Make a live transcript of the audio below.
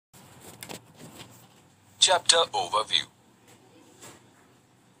Chapter Overview.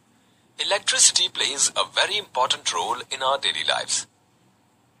 Electricity plays a very important role in our daily lives.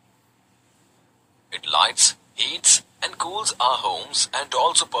 It lights, heats, and cools our homes and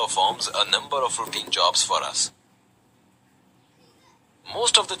also performs a number of routine jobs for us.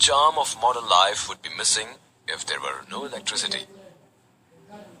 Most of the charm of modern life would be missing if there were no electricity.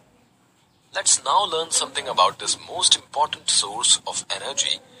 Let's now learn something about this most important source of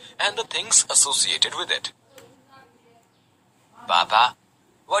energy and the things associated with it. Papa,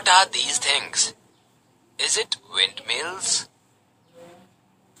 what are these things? Is it windmills?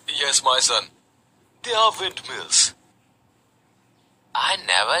 Yes, my son. They are windmills. I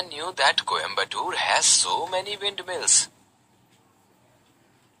never knew that Coimbatore has so many windmills.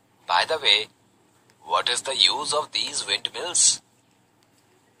 By the way, what is the use of these windmills?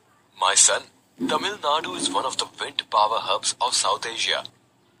 My son, Tamil Nadu is one of the wind power hubs of South Asia.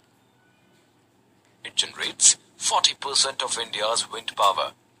 It generates 40% of India's wind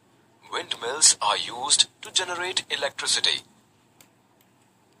power. Windmills are used to generate electricity.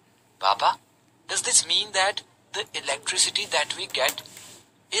 Papa, does this mean that the electricity that we get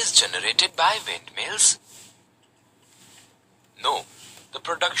is generated by windmills? No, the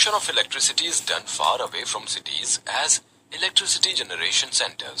production of electricity is done far away from cities as electricity generation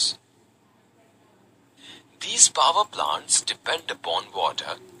centers. These power plants depend upon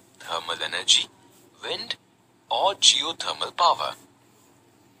water, thermal energy, wind, or geothermal power.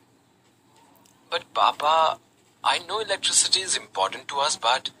 But Papa, I know electricity is important to us,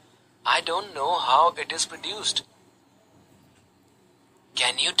 but I don't know how it is produced.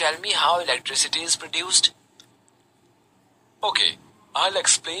 Can you tell me how electricity is produced? Okay, I'll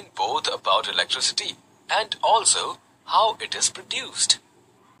explain both about electricity and also how it is produced.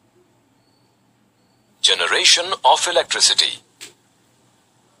 Generation of electricity.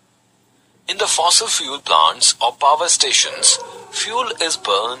 In the fossil fuel plants or power stations, fuel is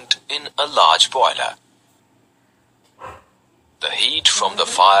burned in a large boiler. The heat from the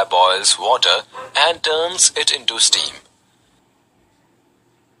fire boils water and turns it into steam.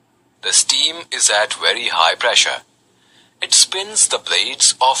 The steam is at very high pressure. It spins the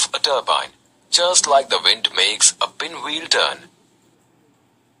blades of a turbine, just like the wind makes a pinwheel turn.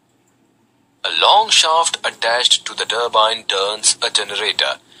 A long shaft attached to the turbine turns a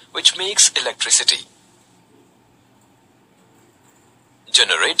generator, which makes electricity.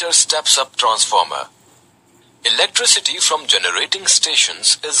 Generator steps up transformer. Electricity from generating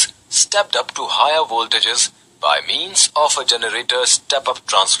stations is stepped up to higher voltages by means of a generator step-up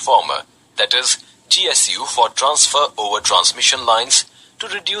transformer, that is GSU for transfer over transmission lines, to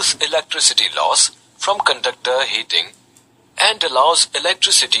reduce electricity loss from conductor heating and allows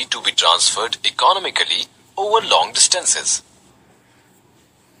electricity to be transferred economically over long distances.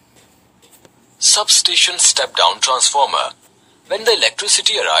 Substation step-down transformer. When the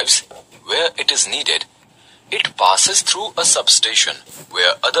electricity arrives where it is needed, it passes through a substation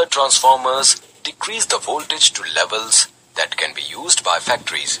where other transformers decrease the voltage to levels that can be used by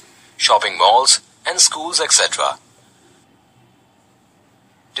factories, shopping malls, and schools, etc.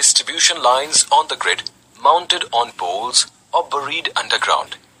 Distribution lines on the grid, mounted on poles or buried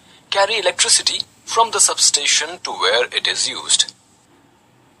underground, carry electricity from the substation to where it is used.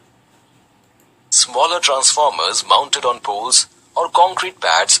 Smaller transformers mounted on poles or concrete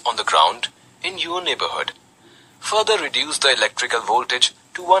pads on the ground in your neighborhood further reduce the electrical voltage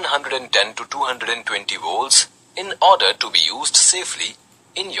to 110 to 220 volts in order to be used safely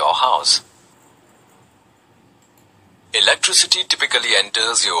in your house. Electricity typically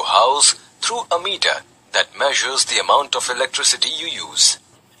enters your house through a meter that measures the amount of electricity you use.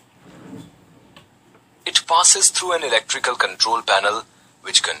 It passes through an electrical control panel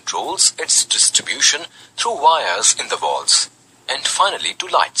which controls its distribution through wires in the walls, and finally to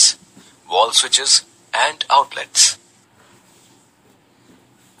lights, wall switches, and outlets.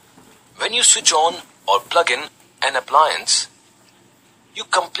 When you switch on or plug in an appliance, you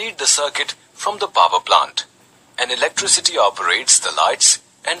complete the circuit from the power plant, and electricity operates the lights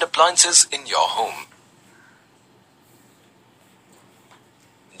and appliances in your home.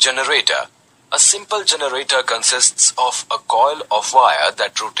 Generator. A simple generator consists of a coil of wire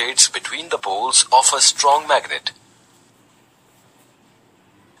that rotates between the poles of a strong magnet.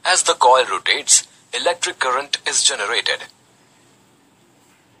 As the coil rotates, electric current is generated.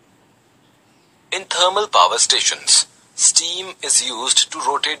 In thermal power stations, steam is used to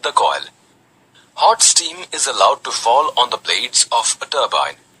rotate the coil. Hot steam is allowed to fall on the blades of a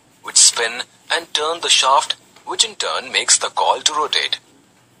turbine, which spin and turn the shaft, which in turn makes the coil to rotate.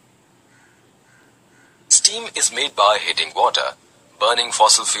 Steam is made by heating water, burning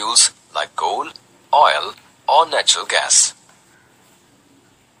fossil fuels like coal, oil, or natural gas.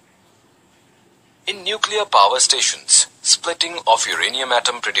 In nuclear power stations, splitting of uranium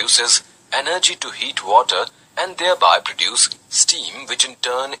atom produces energy to heat water and thereby produce steam, which in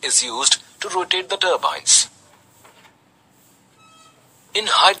turn is used to rotate the turbines. In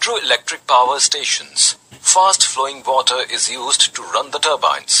hydroelectric power stations, fast-flowing water is used to run the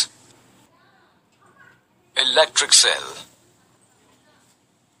turbines. Electric cell.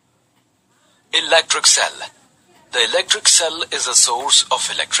 Electric cell. The electric cell is a source of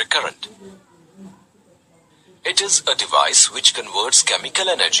electric current. It is a device which converts chemical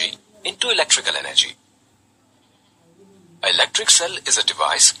energy into electrical energy. An electric cell is a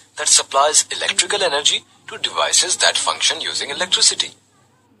device that supplies electrical energy to devices that function using electricity.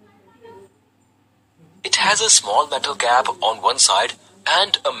 It has a small metal cap on one side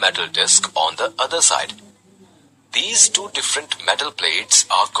and a metal disc on the other side. These two different metal plates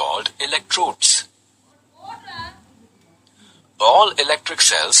are called electrodes. All electric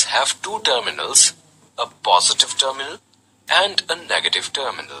cells have two terminals, a positive terminal and a negative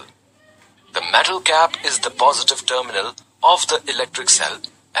terminal. The metal cap is the positive terminal of the electric cell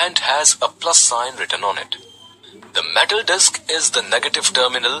and has a plus sign written on it. The metal disc is the negative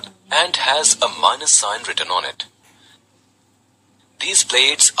terminal and has a minus sign written on it. These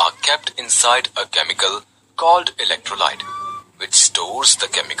plates are kept inside a chemical called electrolyte, which stores the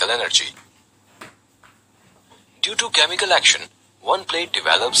chemical energy. Due to chemical action, one plate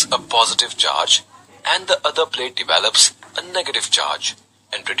develops a positive charge and the other plate develops a negative charge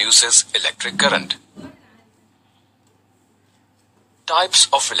and produces electric current. Types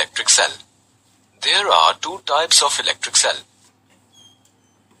of electric cell. There are two types of electric cell.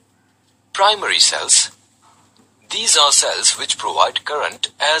 Primary cells. These are cells which provide current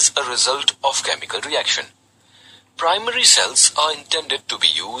as a result of chemical reaction. Primary cells are intended to be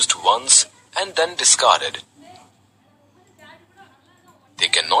used once and then discarded. They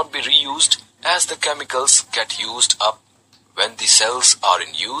cannot be reused as the chemicals get used up when the cells are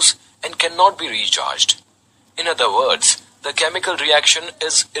in use and cannot be recharged. In other words, the chemical reaction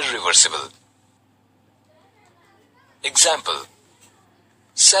is irreversible. Example: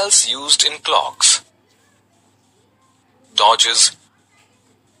 cells used in clocks, torches,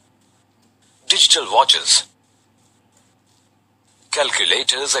 digital watches,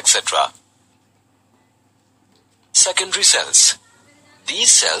 calculators, etc. Secondary cells.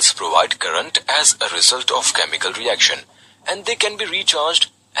 These cells provide current as a result of chemical reaction and they can be recharged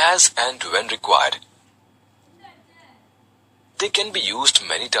as and when required. They can be used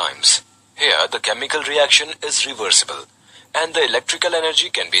many times. Here the chemical reaction is reversible and the electrical energy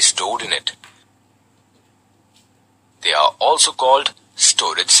can be stored in it. They are also called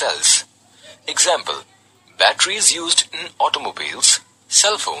storage cells. Example: batteries used in automobiles,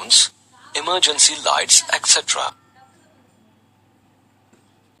 cell phones, emergency lights, etc.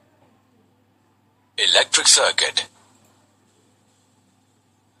 Electric circuit.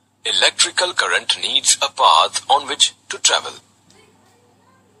 Electrical current needs a path on which to travel.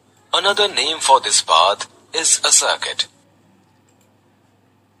 Another name for this path is a circuit.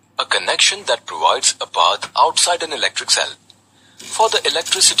 A connection that provides a path outside an electric cell. For the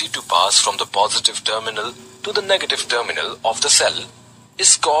electricity to pass from the positive terminal to the negative terminal of the cell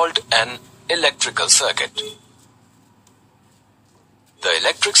is called an electrical circuit. The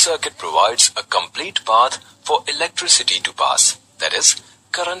electric circuit provides a complete path for electricity to pass, that is,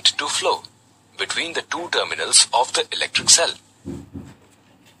 current to flow, between the two terminals of the electric cell.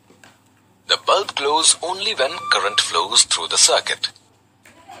 The bulb glows only when current flows through the circuit.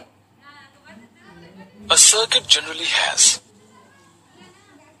 A circuit generally has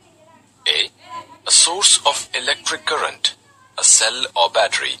a source of electric current, a cell or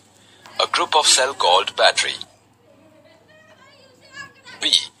battery, a group of cell called battery.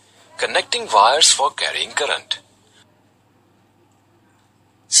 B. Connecting wires for carrying current.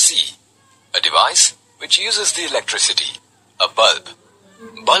 C. A device which uses the electricity, a bulb.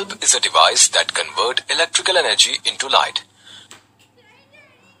 Bulb is a device that converts electrical energy into light.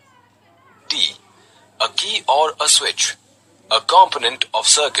 D. A key or a switch, a component of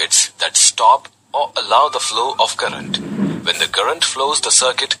circuits that stop or allow the flow of current. When the current flows, the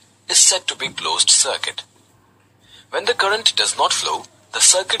circuit is said to be closed circuit. When the current does not flow, the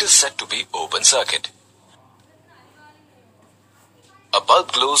circuit is said to be open circuit. A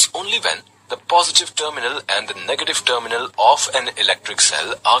bulb glows only when the positive terminal and the negative terminal of an electric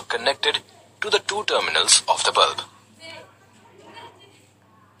cell are connected to the two terminals of the bulb.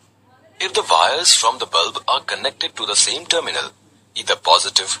 If the wires from the bulb are connected to the same terminal, either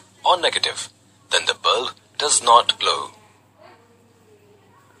positive or negative, then the bulb does not glow.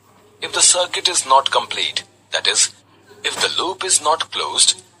 If the circuit is not complete, that is, if the loop is not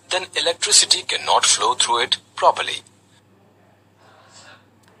closed, then electricity cannot flow through it properly.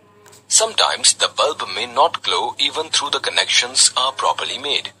 Sometimes the bulb may not glow even though the connections are properly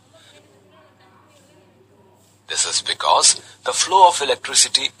made. This is because the flow of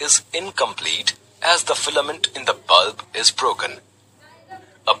electricity is incomplete as the filament in the bulb is broken.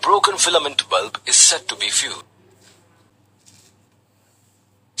 A broken filament bulb is said to be fused.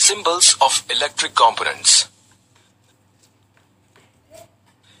 Symbols of electric components.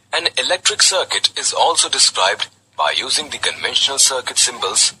 An electric circuit is also described by using the conventional circuit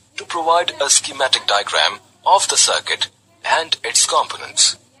symbols to provide a schematic diagram of the circuit and its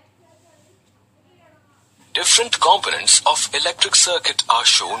components. Different components of electric circuit are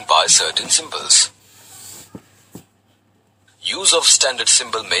shown by certain symbols. Use of standard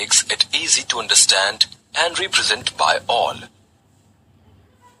symbol makes it easy to understand and represent by all.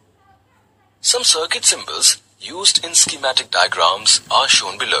 Some circuit symbols used in schematic diagrams are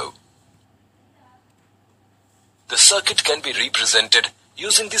shown below. The circuit can be represented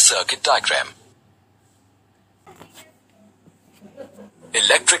using the circuit diagram.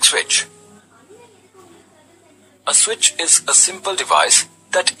 Electric switch. A switch is a simple device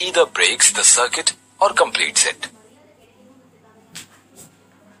that either breaks the circuit or completes it.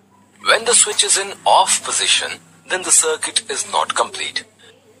 When the switch is in off position, then the circuit is not complete.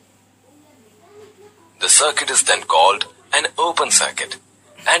 The circuit is then called an open circuit,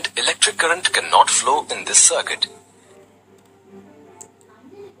 and electric current cannot flow in this circuit.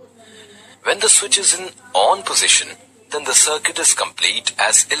 When the switch is in on position, then the circuit is complete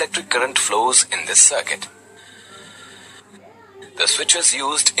as electric current flows in this circuit. The switches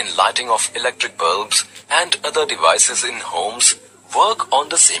used in lighting of electric bulbs and other devices in homes work on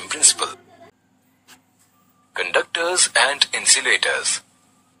the same principle. Conductors and insulators.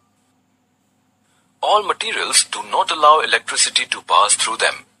 All materials do not allow electricity to pass through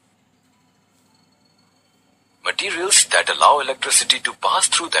them. Materials that allow electricity to pass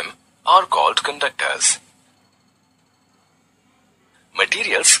through them are called conductors.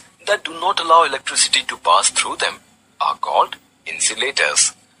 Materials that do not allow electricity to pass through them are called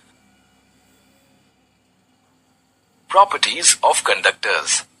insulators. Properties of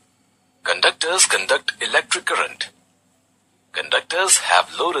conductors. Conductors conduct electric current. Conductors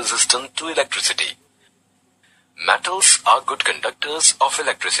have low resistance to electricity. Metals are good conductors of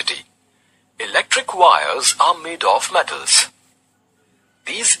electricity. Electric wires are made of metals.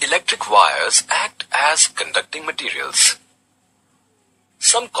 These electric wires act as conducting materials.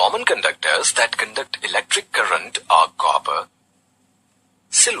 Some common conductors that conduct electric current are copper,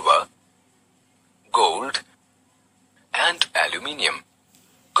 silver, gold, and aluminium.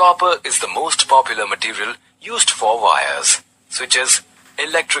 Copper is the most popular material used for wires. Switches,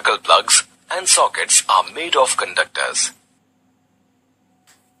 electrical plugs, and sockets are made of conductors.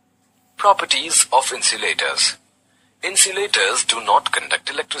 Properties of insulators. Insulators do not conduct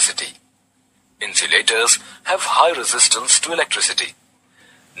electricity. Insulators have high resistance to electricity.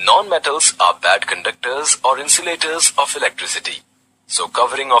 Non-metals are bad conductors or insulators of electricity. So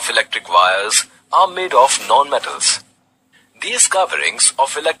covering of electric wires are made of non-metals. These coverings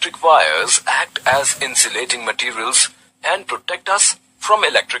of electric wires act as insulating materials and protect us from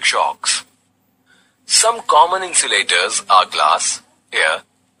electric shocks. Some common insulators are glass, air,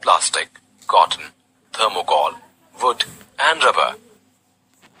 plastic, cotton, thermocol, wood, and rubber.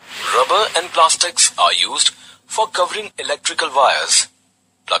 Rubber and plastics are used for covering electrical wires,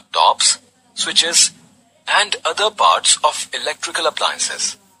 plug tops, switches, and other parts of electrical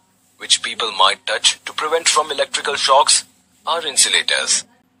appliances, which people might touch to prevent from electrical shocks, are insulators.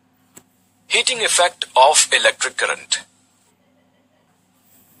 Heating effect of electric current.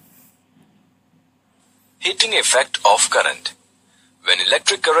 Heating effect of current. When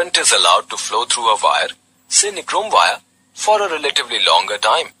electric current is allowed to flow through a wire, say nichrome wire, for a relatively longer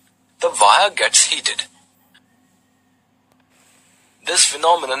time, the wire gets heated. This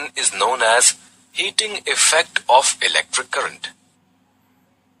phenomenon is known as heating effect of electric current.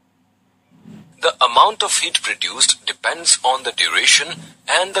 The amount of heat produced depends on the duration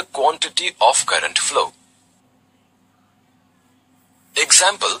and the quantity of current flow.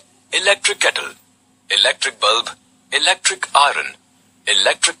 Example: electric kettle, electric bulb, electric iron,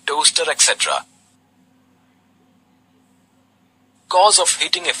 electric toaster, etc. Cause of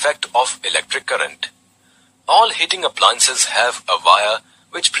heating effect of electric current. All heating appliances have a wire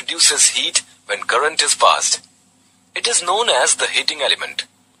which produces heat when current is passed. It is known as the heating element.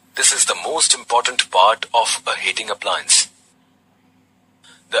 This is the most important part of a heating appliance.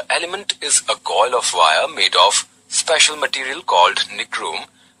 The element is a coil of wire made of special material called nichrome,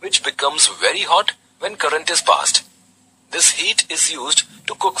 which becomes very hot when current is passed. This heat is used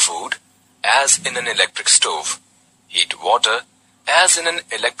to cook food, as in an electric stove, heat water, as in an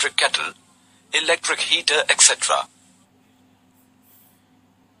electric kettle, electric heater, etc.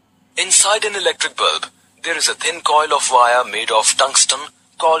 Inside an electric bulb, there is a thin coil of wire made of tungsten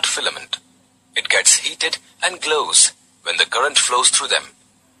called filament. It gets heated and glows when the current flows through them.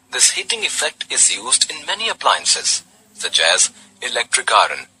 This heating effect is used in many appliances, such as electric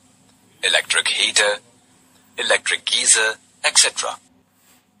iron, electric heater, electric geyser, etc.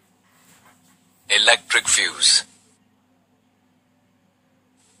 Electric fuse.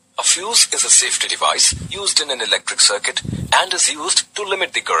 A fuse is a safety device used in an electric circuit and is used to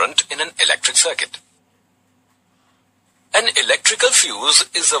limit the current in an electric circuit. An electrical fuse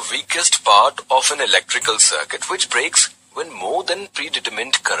is the weakest part of an electrical circuit which breaks when more than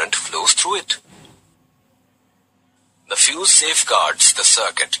predetermined current flows through it. The fuse safeguards the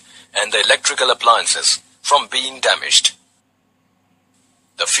circuit and the electrical appliances from being damaged.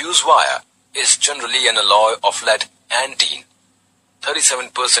 The fuse wire is generally an alloy of lead and tin,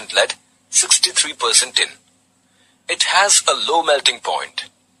 37% lead, 63% tin. It has a low melting point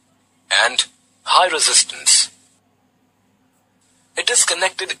and high resistance. It is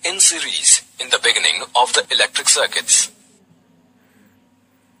connected in series in the beginning of the electric circuits.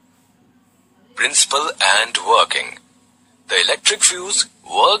 Principle and working. The electric fuse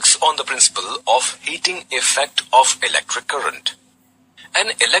works on the principle of heating effect of electric current.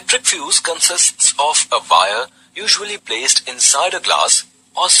 An electric fuse consists of a wire usually placed inside a glass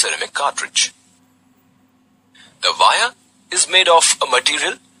or ceramic cartridge. The wire is made of a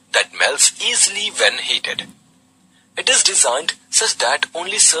material that melts easily when heated. It is designed such that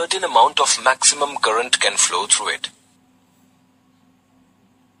only certain amount of maximum current can flow through it.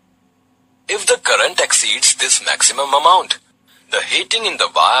 If the current exceeds this maximum amount, the heating in the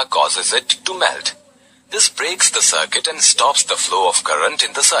wire causes it to melt. This breaks the circuit and stops the flow of current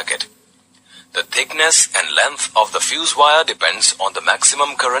in the circuit. The thickness and length of the fuse wire depends on the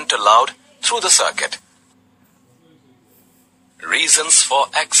maximum current allowed through the circuit. Reasons for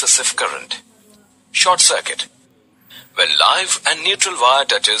excessive current. Short circuit. When live and neutral wire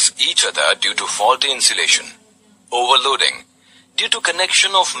touches each other due to faulty insulation. Overloading, due to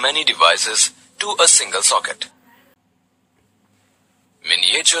connection of many devices to a single socket.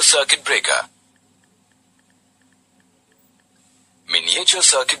 Miniature circuit breaker. Miniature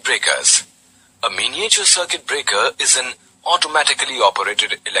circuit breakers. A miniature circuit breaker is an automatically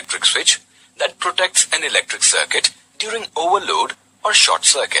operated electric switch that protects an electric circuit during overload or short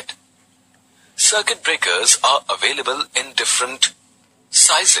circuit. Circuit breakers are available in different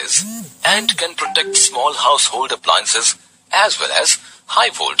sizes and can protect small household appliances as well as high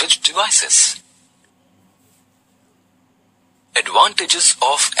voltage devices. Advantages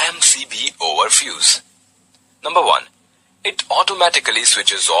of MCB over fuse. Number 1. It automatically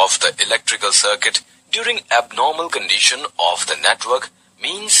switches off the electrical circuit during abnormal condition of the network,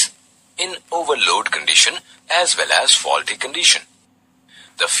 means in overload condition as well as faulty condition.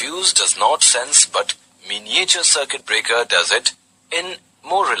 The fuse does not sense, but miniature circuit breaker does it in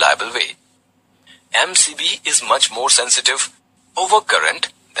more reliable way. MCB is much more sensitive over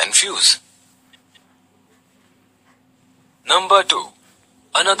current than fuse. Number 2.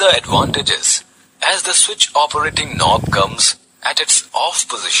 Another advantage is, as the switch operating knob comes at its off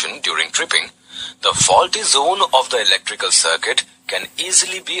position during tripping, the faulty zone of the electrical circuit can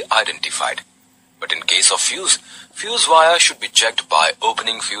easily be identified. But in case of fuse wire should be checked by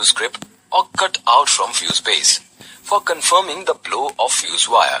opening fuse grip or cut out from fuse base for confirming the blow of fuse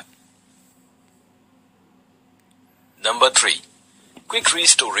wire. Number 3. Quick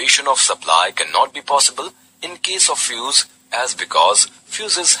restoration of supply cannot be possible in case of fuse, as because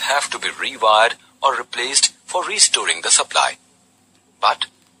fuses have to be rewired or replaced for restoring the supply. But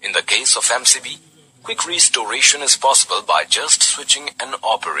in the case of MCB, quick restoration is possible by just switching an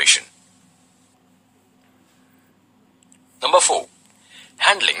operation. Number 4.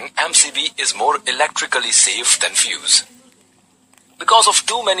 Handling MCB is more electrically safe than fuse. Because of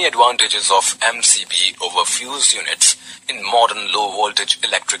too many advantages of MCB over fuse units in modern low voltage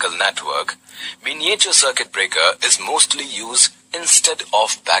electrical network, miniature circuit breaker is mostly used instead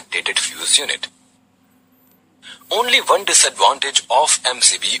of backdated fuse unit. Only one disadvantage of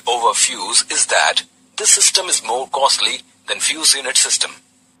MCB over fuse is that this system is more costly than fuse unit system.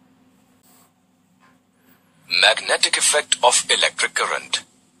 Magnetic effect of electric current.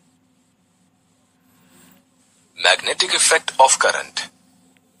 Magnetic effect of current.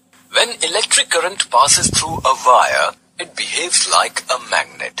 When electric current passes through a wire, it behaves like a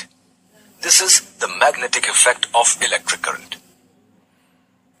magnet. This is the magnetic effect of electric current.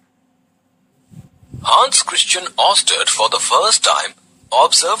 Hans Christian Ørsted for the first time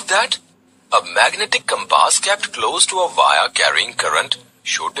observed that a magnetic compass kept close to a wire carrying current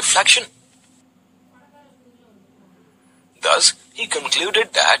showed deflection. Thus, he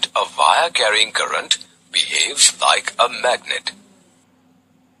concluded that a wire carrying current behaves like a magnet.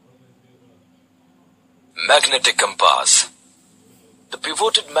 Magnetic compass. The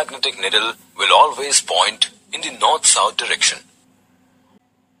pivoted magnetic needle will always point in the north-south direction.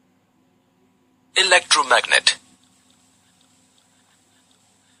 Electromagnet.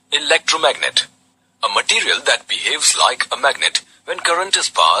 Electromagnet. A material that behaves like a magnet when current is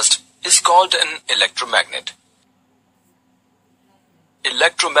passed is called an electromagnet.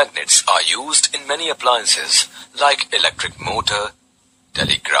 Electromagnets are used in many appliances like electric motor,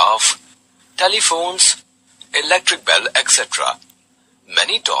 telegraph, telephones, electric bell, etc.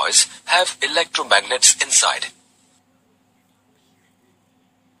 Many toys have electromagnets inside.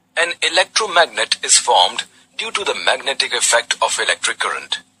 An electromagnet is formed due to the magnetic effect of electric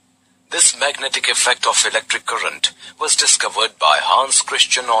current. This magnetic effect of electric current was discovered by Hans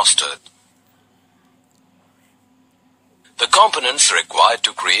Christian Ørsted. The components required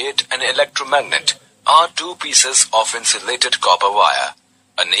to create an electromagnet are two pieces of insulated copper wire,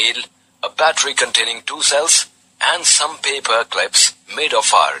 a nail, a battery containing 2 cells, and some paper clips made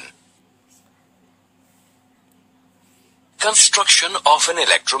of iron. Construction of an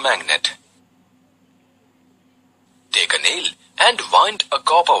electromagnet. Take a nail and wind a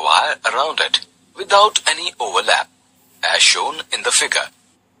copper wire around it without any overlap, as shown in the figure.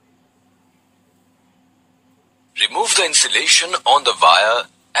 Remove the insulation on the wire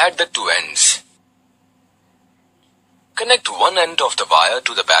at the 2 ends. Connect one end of the wire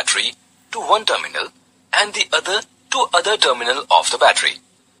to the battery to one terminal and the other to other terminal of the battery.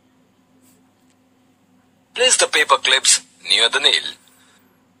 Place the paper clips near the nail.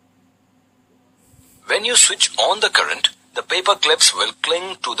 When you switch on the current, the paper clips will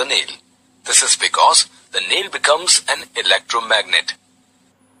cling to the nail. This is because the nail becomes an electromagnet.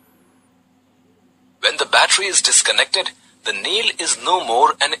 When the battery is disconnected, the nail is no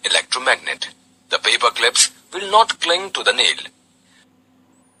more an electromagnet. The paper clips will not cling to the nail.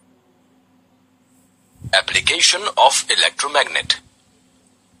 Application of electromagnet.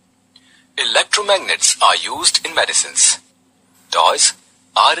 Electromagnets are used in medicines, toys,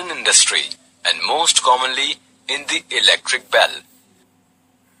 iron industry, and most commonly in the electric bell.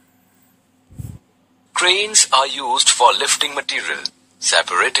 Cranes are used for lifting material,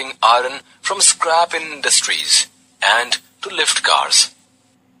 separating iron from scrap in industries, and to lift cars.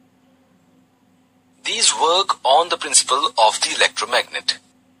 These work on the principle of the electromagnet.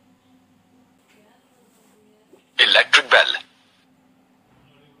 Electric bell.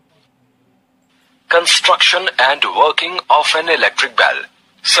 Construction and working of an electric bell.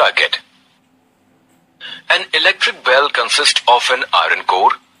 Circuit. An electric bell consists of an iron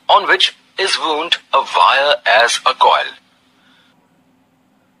core on which is wound a wire as a coil.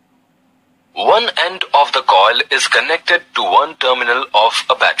 One end of the coil is connected to one terminal of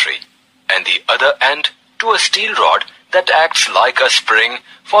a battery and the other end to a steel rod that acts like a spring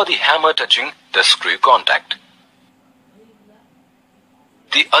for the hammer touching the screw contact.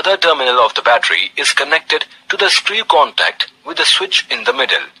 The other terminal of the battery is connected to the screw contact with a switch in the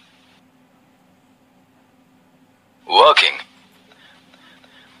middle. Working.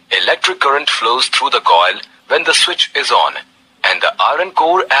 Electric current flows through the coil when the switch is on, and the iron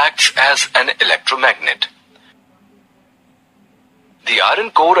core acts as an electromagnet. The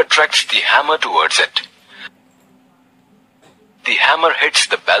iron core attracts the hammer towards it. The hammer hits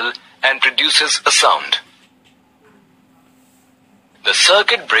the bell and produces a sound. The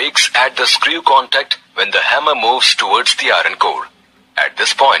circuit breaks at the screw contact when the hammer moves towards the iron core. At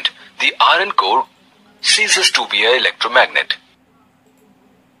this point, the iron core ceases to be an electromagnet.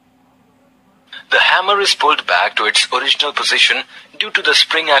 The hammer is pulled back to its original position due to the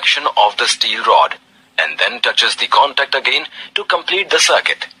spring action of the steel rod and then touches the contact again to complete the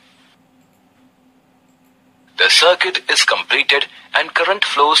circuit. The circuit is completed and current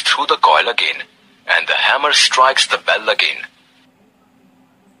flows through the coil again, and the hammer strikes the bell again.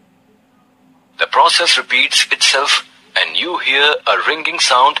 The process repeats itself and you hear a ringing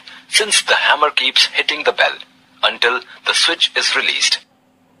sound since the hammer keeps hitting the bell until the switch is released.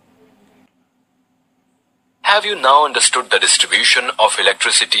 Have you now understood the distribution of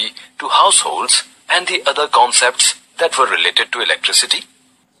electricity to households and the other concepts that were related to electricity?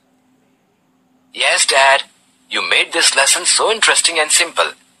 Yes, Dad. You made this lesson so interesting and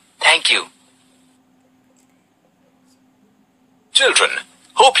simple. Thank you. Children,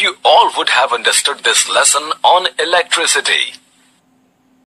 hope you all would have understood this lesson on electricity.